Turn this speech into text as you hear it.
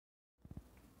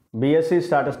BSc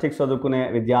statistics చదువుకునే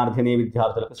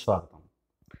విద్యార్థులకు స్వాగతం.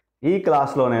 ఈ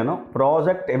క్లాస్లో నేను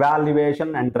project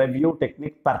evaluation and review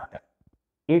technique PERT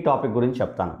ఈ టాపిక్ గురించి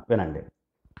చెప్తాను, వినండి.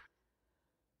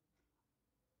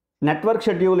 నెట్వర్క్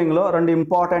షెడ్యూలింగ్లో రెండు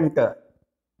ఇంపార్టెంట్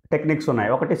టెక్నిక్స్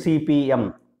ఉన్నాయి. ఒకటి CPM,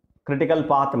 క్రిటికల్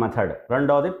పాత్ మెథడ్,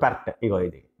 రెండవది PERT. ఇగో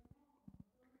ఇది.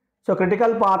 సో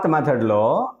క్రిటికల్ పాత్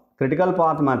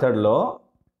మెథడ్లో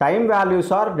టైం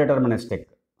వాల్యూస్ ఆర్ డిటర్మినిస్టిక్.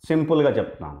 సింపుల్గా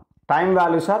చెప్తున్నాను, టైం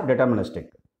వాల్యూస్ ఆర్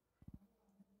డిటర్మినిస్టిక్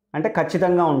అంటే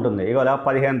ఖచ్చితంగా ఉంటుంది. ఇక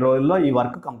 15 రోజుల్లో ఈ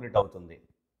వర్క్ కంప్లీట్ అవుతుంది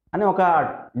అని ఒక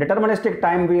డిటర్మినిస్టిక్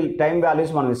టైం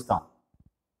వాల్యూస్ మనం ఇస్తాం.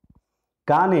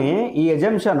 కానీ ఈ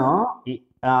ఎజంప్షన్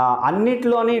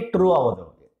అన్నిట్లోని ట్రూ అవ్వదు.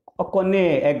 కొన్ని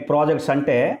ప్రాజెక్ట్స్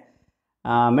అంటే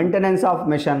maintenance of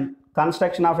mission,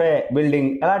 construction of A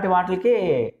building, ఇలాంటి వాటికి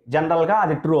జనరల్గా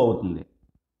అది ట్రూ అవుతుంది.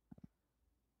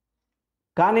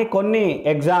 కానీ కొన్ని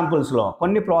ఎగ్జాంపుల్స్లో,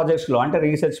 కొన్ని ప్రాజెక్ట్స్లో అంటే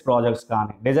రీసెర్చ్ ప్రాజెక్ట్స్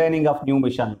కానీ, డిజైనింగ్ ఆఫ్ న్యూ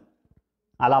మిషన్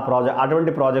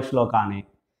అటువంటి ప్రాజెక్ట్స్లో కానీ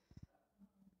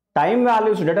టైం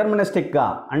వాల్యూస్ డిటర్మినిస్టిక్గా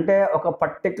అంటే ఒక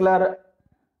పర్టికులర్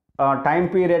టైం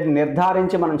పీరియడ్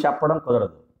నిర్ధారించి మనం చెప్పడం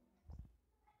కుదరదు.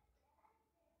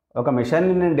 ఒక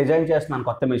మిషన్ని నేను డిజైన్ చేస్తున్నాను,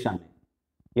 కొత్త మిషన్ని,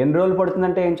 ఎన్ని రోజులు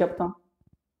పడుతుందంటే ఏం చెప్తాం?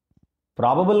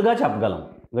 ప్రాబబుల్గా చెప్పగలం,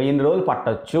 ఇన్ని రోజులు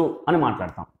పట్టచ్చు అని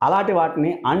మాట్లాడతాం. అలాంటి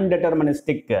వాటిని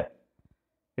అన్డిటర్మినిస్టిక్,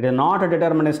 it is not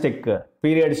deterministic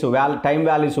periods time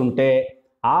values ఉంటే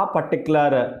ఆ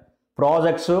పర్టిక్యులర్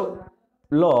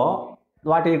ప్రాజెక్ట్స్లో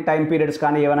వాటి టైం పీరియడ్స్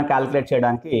కానీ ఏమైనా క్యాలిక్యులేట్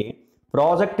చేయడానికి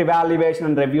project evaluation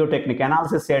and review technique,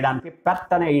 analysis చేయడానికి PERT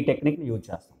అనే ఈ టెక్నిక్ని యూజ్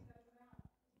చేస్తాం.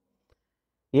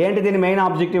 ఏంటి దీని మెయిన్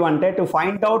ఆబ్జెక్టివ్ అంటే to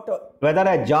find out whether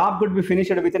a job could be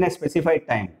finished with in a specified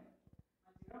time.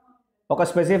 ఒక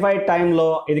స్పెసిఫైడ్ టైంలో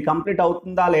ఇది కంప్లీట్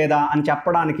అవుతుందా లేదా అని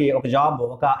చెప్పడానికి, ఒక జాబ్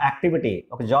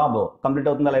కంప్లీట్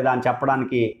అవుతుందా లేదా అని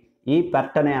చెప్పడానికి ఈ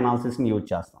PERT అనే అనాలిసిస్ని యూజ్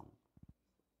చేస్తాం.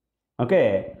 ఓకే,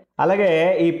 అలాగే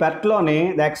ఈ PERTలోని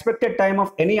the expected time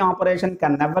of any operation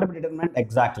can never be determined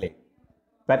exactly.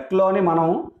 PERTలోని మనం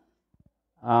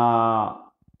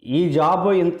ఈ జాబ్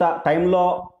ఇంత టైంలో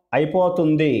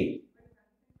అయిపోతుంది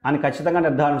అని ఖచ్చితంగా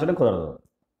నిర్ధారించడం కుదరదు.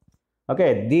 ఓకే,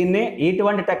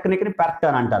 ఇటువంటి టెక్నిక్ని PERT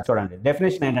అని అంటారు. చూడండి,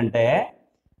 డెఫినేషన్ ఏంటంటే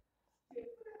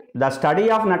the study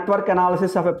of network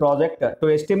analysis of a project to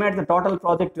estimate the total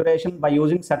project duration by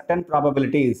using certain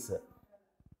probabilities.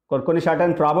 కొన్ని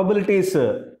సర్టెన్ ప్రాబబిలిటీస్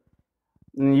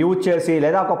యూజ్ చేసి,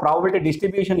 లేదా ఒక ప్రాబబిలిటీ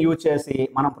డిస్ట్రిబ్యూషన్ యూజ్ చేసి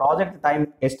మనం ప్రాజెక్ట్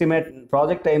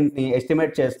టైంని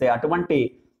ఎస్టిమేట్ చేస్తే అటువంటి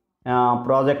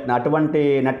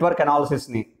network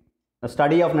అనాలిసిస్ని,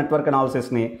 study of network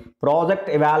అనాలిసిస్ని project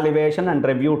evaluation and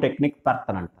review technique PERT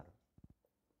అని అంటారు.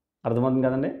 అర్థమవుతుంది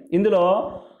కదండి. ఇందులో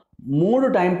 3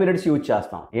 టైం పీరియడ్స్ యూజ్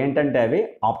చేస్తాం. ఏంటంటే అవి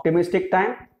optimistic time,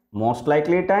 most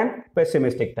likely time,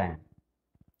 pessimistic time.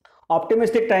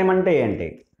 Optimistic time అంటే ఏంటి?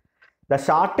 The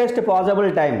shortest possible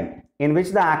time in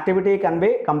which the activity can be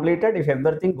completed if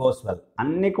everything goes well.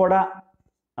 అన్నీ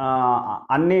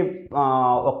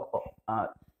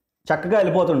చక్కగా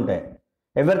వెళ్ళిపోతుంటాయి.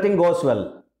 Everything goes well,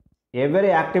 every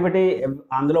activity,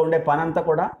 అందులో ఉండే పని అంతా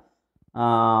కూడా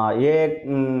ఏ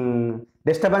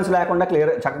డిస్టర్బెన్స్ లేకుండా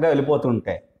చక్కగా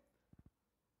వెళ్ళిపోతుంటే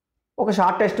ఒక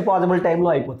షార్టెస్ట్ పాసిబుల్ టైంలో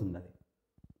అయిపోతుంది. అది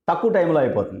తక్కువ టైంలో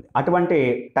అయిపోతుంది. అటువంటి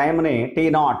టైంని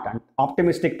T0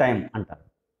 ఆప్టిమిస్టిక్ టైం అంటారు.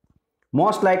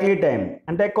 మోస్ట్ లైక్లీ టైం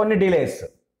అంటే కొన్ని delays,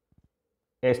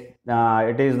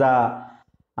 it is the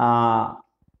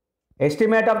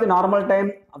estimate of the normal time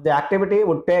of the activity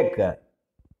would take.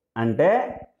 అంటే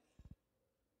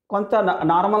కొంత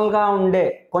నార్మల్గా ఉండే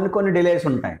కొన్ని డిలేస్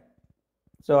ఉంటాయి.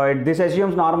 So this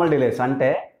assumes normal delays. అంటే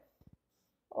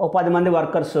ఒక 10 మంది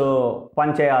వర్కర్స్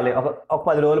పని చేయాలి, ఒక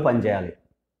 10 రోజులు పని చేయాలి.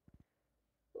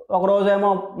 ఒక రోజేమో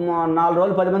 4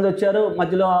 రోజులు 10 మంది వచ్చారు,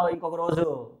 మధ్యలో ఇంకొక రోజు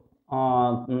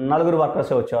 4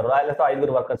 వర్కర్స్ వచ్చారు, లేకపోతే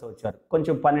 5 వర్కర్స్ వచ్చారు,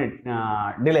 కొంచెం పని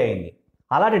డిలే అయింది.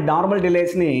 అలాంటి నార్మల్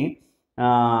డిలేస్ని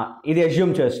ఇది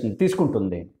అస్యూమ్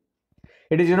తీసుకుంటుంది.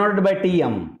 It is denoted by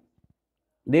TM.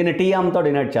 దీన్ని TMతో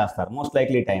డినోట్ చేస్తారు, మోస్ట్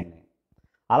లైక్లీ టైంని.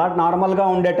 అలాంటి నార్మల్గా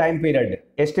ఉండే time period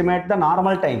estimate the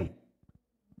normal time.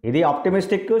 ఇది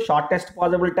ఆప్టిమిస్టిక్, షార్టెస్ట్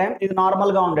పాసిబుల్ టైం. ఇది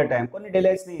నార్మల్గా ఉండే టైం. కొన్ని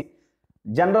డిలేస్ని,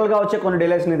 జనరల్గా వచ్చే కొన్ని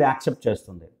డిలేస్ని ఇది యాక్సెప్ట్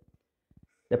చేస్తుంది.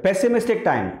 The pessimistic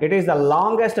time, it is the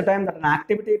longest time that an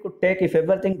activity could take if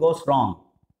everything goes wrong.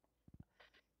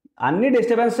 అన్ని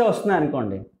డిస్టర్బెన్సే వస్తున్నాయి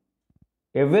అనుకోండి,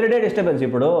 ఎవ్రీడే డిస్టర్బెన్స్.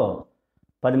 ఇప్పుడు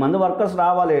 10 మంది వర్కర్స్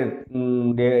రావాలి,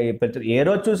 ఏ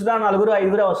రోజు చూసినా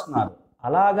 4-5 వస్తున్నారు.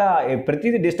 అలాగా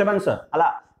ప్రతిదీ డిస్టర్బెన్స్. అలా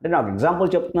అంటే నాకు ఎగ్జాంపుల్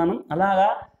చెప్తున్నాను. అలాగా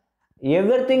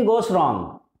everything goes wrong,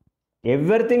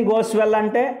 everything goes well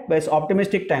అంటే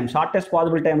ఆప్టిమిస్టిక్ టైం, షార్టెస్ట్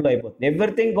పాసిబుల్ టైంలో అయిపోతుంది.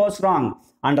 Everything goes wrong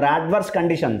under adverse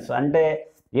conditions అంటే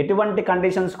ఎటువంటి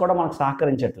కండిషన్స్ కూడా మనకు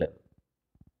సహకరించట్లేదు.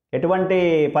 ఎటువంటి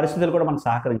పరిస్థితులు కూడా మనకు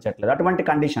సహకరించట్లేదు. అటువంటి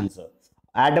కండిషన్స్,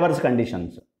 అడ్వర్స్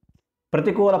కండిషన్స్,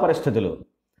 ప్రతికూల పరిస్థితులు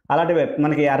అలాంటివి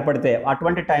మనకి ఏర్పడితే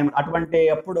అటువంటి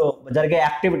అప్పుడు జరిగే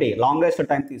యాక్టివిటీ లాంగెస్ట్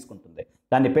టైం తీసుకుంటుంది.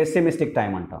 దాన్ని పెస్సిమిస్టిక్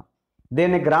టైం అంటాం.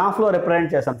 దీన్ని గ్రాఫ్లో రిప్రజెంట్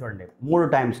చేస్తాం చూడండి, 3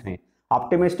 టైమ్స్ని: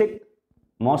 optimistic,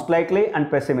 most likely and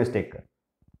pessimistic.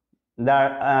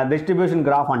 Distribution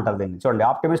graph అంటారు దీన్ని. చూడండి,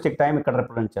 ఆప్టిమిస్టిక్ టైం ఇక్కడ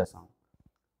రిప్రజెంట్ చేస్తాం,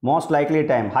 most likely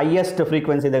time highest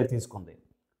frequency దగ్గర తీసుకుంది,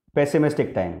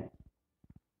 pessimistic time.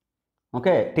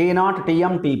 Okay, T0,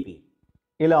 TM, TP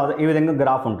ఇలా ఈ విధంగా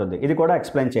గ్రాఫ్ ఉంటుంది. ఇది కూడా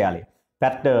ఎక్స్ప్లెయిన్ చేయాలి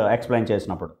PERT ఎక్స్ప్లెయిన్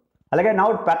చేసినప్పుడు. అలాగే now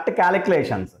PERT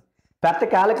calculations. PERT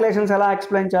calculations ఎలా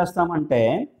ఎక్స్ప్లెయిన్ చేస్తామంటే,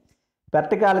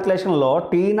 PERT క్యాలిక్యులేషన్లో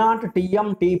T0, TM,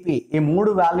 TP ఈ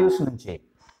మూడు వాల్యూస్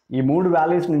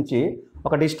నుంచి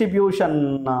ఒక డిస్ట్రిబ్యూషన్,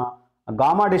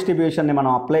 గామా డిస్ట్రిబ్యూషన్ని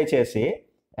మనం అప్లై చేసి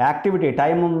activity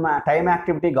time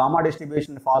activity gamma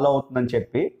distribution follow అవుతుందని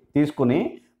చెప్పి తీసుకుని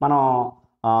మనం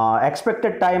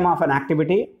expected time of an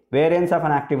activity, variance of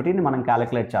అన్ యాక్టివిటీని మనం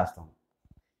క్యాలిక్యులేట్ చేస్తాం.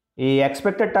 ఈ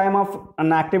expected time of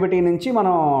an activity నుంచి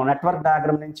మనం నెట్వర్క్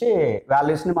డయాగ్రామ్ నుంచి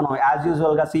వాల్యూస్ని మనం యాజ్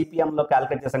యూజువల్గా సిపిఎంలో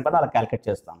క్యాలిక్యులేట్ చేస్తాం కదా, అలా క్యాలిక్యులేట్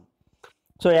చేస్తాం.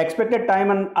 సో ఎక్స్పెక్టెడ్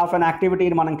టైమ్ ఆఫ్ అన్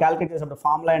యాక్టివిటీని మనం క్యాలిక్యులేట్ చేసేటప్పుడు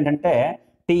ఫార్ములా ఏంటంటే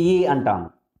టీఈ అంటాం.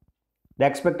 The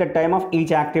expected time of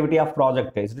each activity of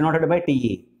project is denoted by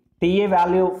TE. TE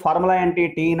value formula ఏంటి?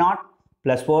 T0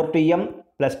 + 4TM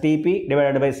 + TP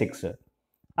 / 6.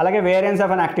 అలాగే variance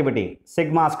of an activity σ²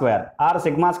 are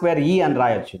σ² E అని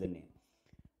రాయొచ్చు దీన్ని.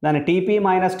 దాన్ని TP -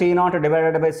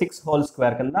 T0 / 6 హోల్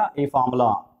స్క్వేర్ కింద ఈ ఫార్ములా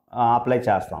అప్లై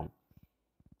చేస్తాం.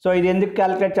 సో ఇది ఎందుకు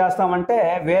క్యాలిక్యులేట్ చేస్తామంటే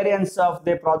variance of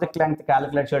the project length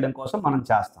calculate చేయడం కోసం మనం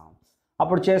చేస్తాం.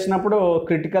 అప్పుడు చేసినప్పుడు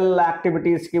క్రిటికల్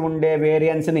యాక్టివిటీస్కి ఉండే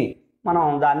వేరియన్స్ని మనం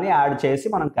దాన్ని యాడ్ చేసి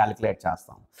మనం క్యాలిక్యులేట్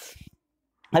చేస్తాం.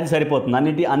 అది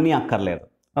సరిపోతుంది, అన్నీ అక్కర్లేదు.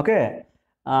 ఓకే,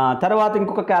 తర్వాత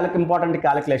ఇంకొక ఇంపార్టెంట్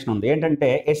క్యాలిక్యులేషన్ ఉంది. ఏంటంటే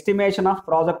estimation of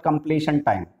project completion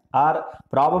time are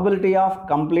probability of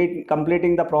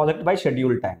completing the project by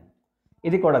schedule time.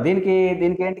 ఇది కూడా దీనికి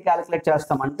ఏంటి క్యాలిక్యులేట్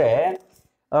చేస్తామంటే,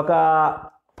 ఒక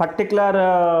పర్టికులర్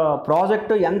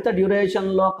ప్రాజెక్టు ఎంత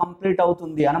డ్యూరేషన్లో కంప్లీట్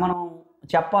అవుతుంది అని మనం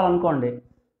చెప్పాలనుకోండి,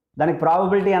 దానికి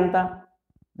ప్రాబబిలిటీ ఎంత,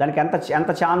 దానికి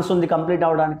ఎంత ఛాన్స్ ఉంది కంప్లీట్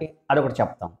అవ్వడానికి, అదొకటి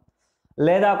చెప్తాం.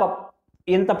 లేదా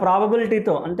ఇంత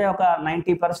ప్రాబబిలిటీతో అంటే ఒక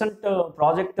 90%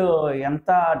 ప్రాజెక్టు ఎంత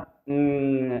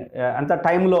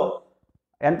టైంలో,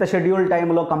 ఎంత షెడ్యూల్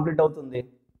టైంలో కంప్లీట్ అవుతుంది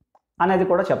అనేది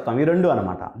కూడా చెప్తాం. ఈ రెండు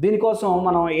అనమాట. దీనికోసం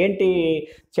మనం ఏంటి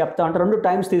చెప్తాం అంటే 2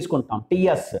 టైమ్స్ తీసుకుంటాం.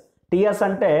 టీఎస్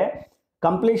అంటే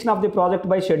completion of the project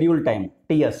by schedule time,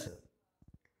 TS.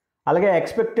 అలాగే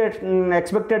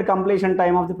expected completion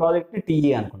time of the ప్రాజెక్ట్ని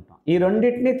టీఈ అనుకుంటాం. ఈ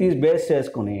రెండింటిని బేస్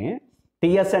చేసుకుని,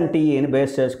 టీఎస్ అండ్ టీఈని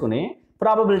బేస్ చేసుకుని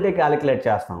ప్రాబబిలిటీ క్యాలిక్యులేట్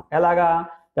చేస్తాం. ఎలాగా?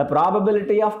 The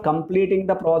probability of completing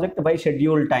the project by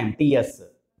schedule time, TS.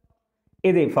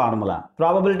 ఇది formula.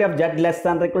 Probability of Z <= TS -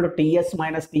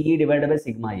 TE /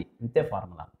 σE, ఇంతే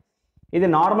ఫార్ములా. ఇది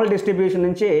నార్మల్ డిస్ట్రిబ్యూషన్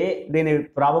నుంచి దీని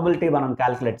ప్రాబబిలిటీ మనం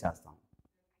క్యాలిక్యులేట్ చేస్తాం.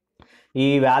 ఈ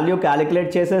వాల్యూ క్యాలిక్యులేట్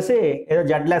చేసేసి ఏదో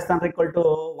Z <=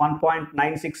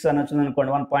 1.96 అని వచ్చింది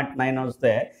అనుకోండి, 1.9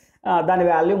 వస్తే దాని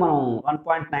వాల్యూ మనం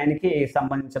 1.9కి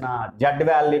సంబంధించిన Z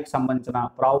వాల్యూకి సంబంధించిన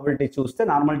ప్రాబబిలిటీ చూస్తే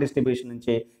నార్మల్ డిస్ట్రిబ్యూషన్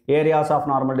నుంచి, ఏరియాస్ ఆఫ్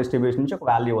నార్మల్ డిస్ట్రిబ్యూషన్ నుంచి ఒక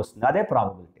వాల్యూ వస్తుంది, అదే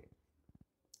ప్రాబబిలిటీ.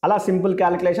 అలా simple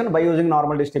calculation by using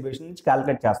normal distribution నుంచి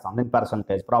క్యాలిక్యులేట్ చేస్తాం దీని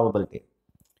పర్సంటేజ్ ప్రాబబిలిటీ.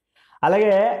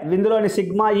 అలాగే ఇందులోని σE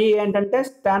ఏంటంటే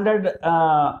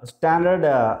standard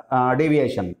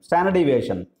deviation.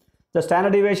 So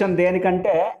standard deviation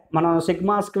దేనికంటే మనం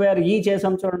σ² E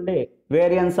చేసాం చూడండి,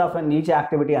 వేరియన్స్ ఆఫ్ ఈచ్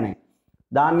యాక్టివిటీ అని,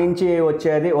 దాని నుంచి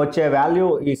వచ్చే వాల్యూ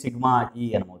ఈ σE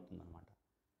అని అవుతుంది అనమాట.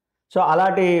 సో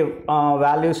అలాంటి ఆ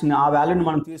వాల్యూని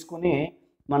మనం తీసుకుని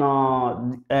మనం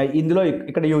ఇందులో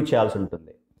ఇక్కడ యూజ్ చేయాల్సి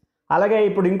ఉంటుంది. అలాగే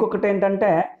ఇప్పుడు ఇంకొకటి ఏంటంటే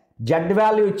Z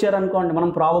వాల్యూ ఇచ్చారనుకోండి, మనం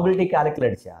ప్రాబబిలిటీ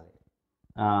క్యాలిక్యులేట్ చేయాలి.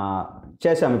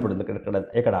 చేసాం ఇప్పుడు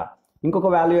ఇక్కడ ఇంకొక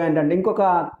వాల్యూ ఏంటంటే, ఇంకొక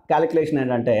క్యాలిక్యులేషన్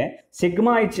ఏంటంటే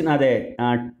సిగ్మా ఇచ్చిన అదే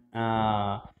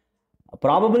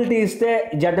ప్రాబబిలిటీ ఇస్తే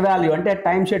Z వాల్యూ అంటే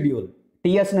టైం షెడ్యూల్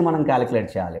టీఎస్ని మనం క్యాలిక్యులేట్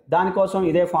చేయాలి. దానికోసం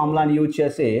ఇదే ఫార్ములాని యూజ్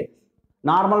చేసి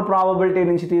నార్మల్ ప్రాబబిలిటీ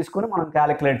నుంచి తీసుకుని మనం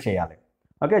క్యాలిక్యులేట్ చేయాలి.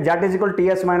 Okay, Z =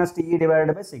 TS - TE /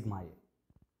 σE.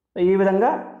 ఈ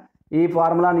విధంగా ఈ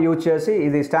ఫార్ములాని యూజ్ చేసి,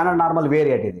 ఇది స్టాండర్డ్ నార్మల్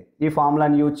వేరియట్, ఈ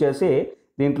ఫార్ములాని యూజ్ చేసి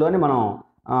దీంట్లోని మనం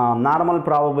నార్మల్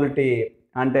ప్రాబబిలిటీ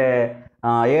అంటే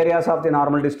areas of the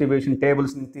normal distribution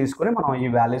టేబుల్స్ని తీసుకుని మనం ఈ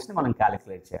వాల్యూస్ని మనం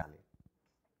క్యాలిక్యులేట్ చేయాలి.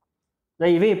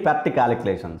 ఇవి PERT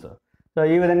క్యాలిక్యులేషన్స్. సో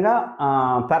ఈ విధంగా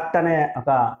PERT అనే ఒక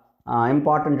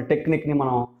ఇంపార్టెంట్ టెక్నిక్ని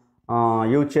మనం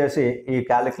యూజ్ చేసి ఈ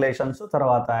క్యాలిక్యులేషన్స్,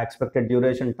 తర్వాత ఎక్స్పెక్టెడ్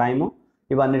డ్యూరేషన్ టైము,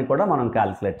 ఇవన్నీ కూడా మనం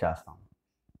క్యాలిక్యులేట్ చేస్తాం.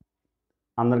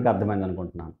 అందరికీ అర్థమైంది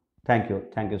అనుకుంటున్నాను.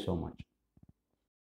 Thank you so much.